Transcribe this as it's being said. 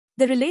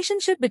The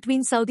relationship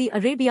between Saudi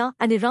Arabia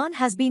and Iran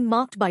has been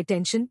marked by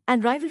tension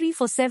and rivalry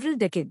for several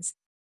decades.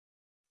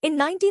 In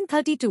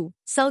 1932,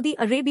 Saudi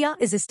Arabia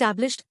is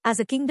established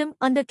as a kingdom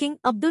under King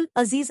Abdul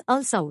Aziz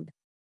Al Saud.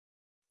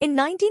 In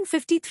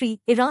 1953,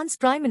 Iran's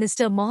Prime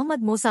Minister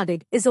Mohammad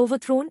Mossadegh is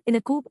overthrown in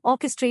a coup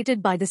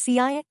orchestrated by the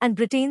CIA and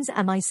Britain's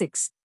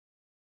MI6.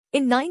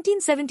 In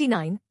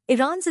 1979,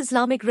 Iran's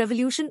Islamic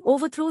Revolution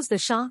overthrows the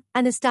Shah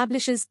and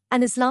establishes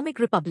an Islamic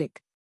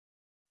Republic.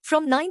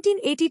 From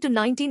 1980 to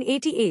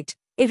 1988,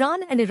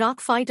 Iran and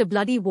Iraq fight a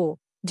bloody war,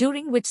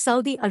 during which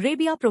Saudi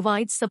Arabia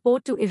provides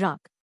support to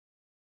Iraq.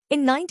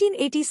 In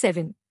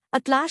 1987, a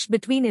clash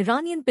between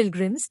Iranian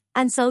pilgrims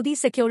and Saudi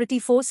security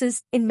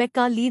forces in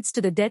Mecca leads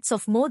to the deaths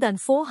of more than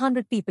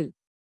 400 people.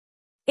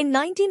 In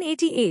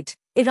 1988,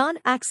 Iran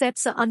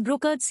accepts an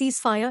unbrokered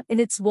ceasefire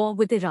in its war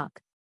with Iraq.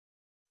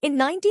 In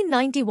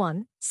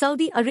 1991,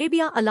 Saudi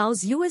Arabia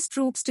allows US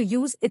troops to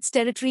use its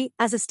territory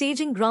as a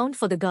staging ground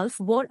for the Gulf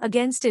War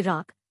against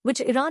Iraq, which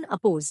Iran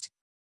opposed.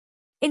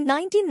 In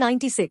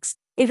 1996,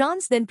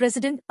 Iran's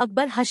then-President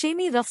Akbar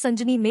Hashemi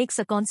Rafsanjani makes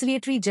a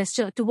conciliatory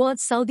gesture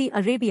towards Saudi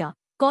Arabia,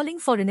 calling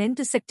for an end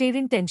to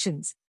sectarian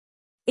tensions.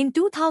 In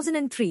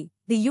 2003,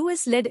 the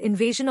US-led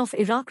invasion of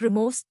Iraq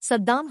removes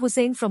Saddam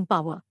Hussein from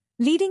power,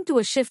 leading to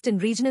a shift in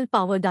regional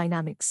power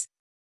dynamics.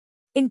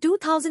 In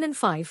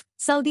 2005,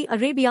 Saudi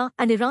Arabia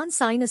and Iran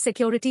sign a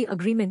security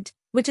agreement,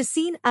 which is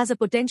seen as a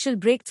potential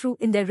breakthrough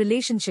in their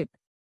relationship.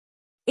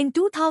 In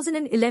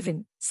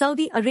 2011,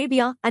 Saudi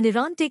Arabia and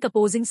Iran take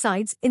opposing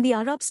sides in the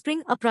Arab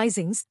Spring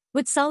uprisings,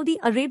 with Saudi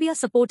Arabia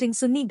supporting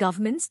Sunni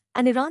governments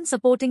and Iran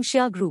supporting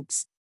Shia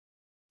groups.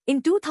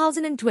 In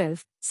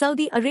 2012,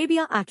 Saudi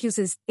Arabia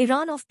accuses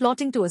Iran of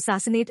plotting to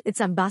assassinate its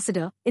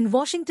ambassador in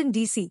Washington,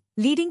 D.C.,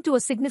 leading to a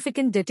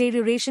significant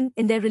deterioration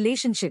in their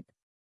relationship.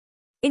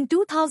 In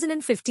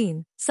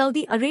 2015,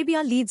 Saudi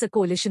Arabia leads a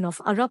coalition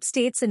of Arab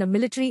states in a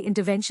military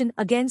intervention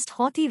against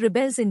Houthi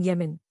rebels in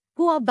Yemen,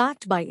 who are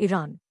backed by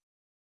Iran.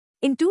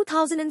 In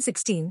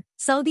 2016,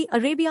 Saudi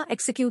Arabia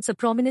executes a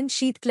prominent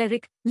Shiite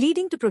cleric,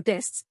 leading to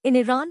protests in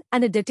Iran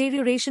and a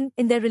deterioration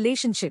in their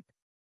relationship.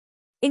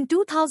 In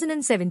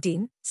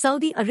 2017,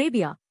 Saudi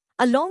Arabia,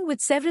 along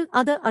with several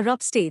other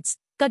Arab states,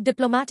 cut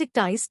diplomatic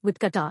ties with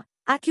Qatar,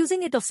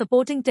 accusing it of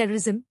supporting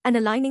terrorism and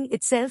aligning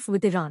itself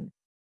with Iran.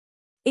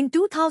 In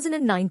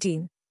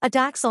 2019,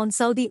 attacks on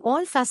Saudi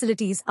oil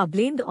facilities are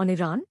blamed on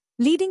Iran,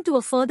 leading to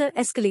a further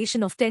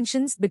escalation of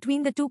tensions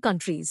between the two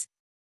countries.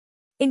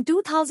 In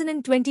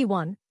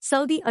 2021,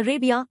 Saudi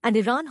Arabia and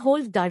Iran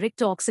hold direct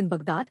talks in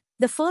Baghdad,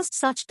 the first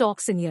such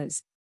talks in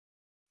years.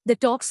 The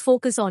talks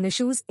focus on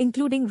issues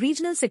including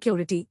regional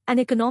security and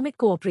economic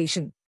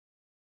cooperation.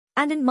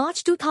 And in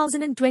March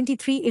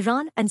 2023,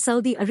 Iran and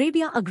Saudi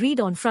Arabia agreed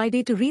on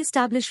Friday to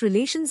re-establish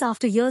relations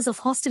after years of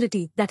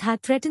hostility that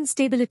had threatened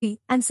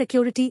stability and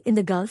security in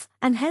the Gulf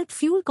and helped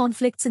fuel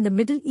conflicts in the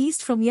Middle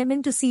East from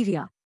Yemen to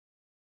Syria.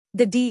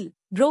 The deal,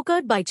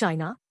 brokered by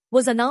China,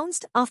 was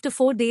announced after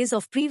 4 days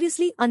of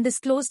previously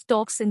undisclosed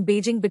talks in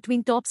Beijing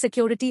between top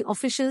security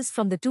officials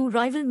from the two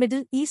rival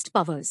Middle East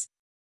powers.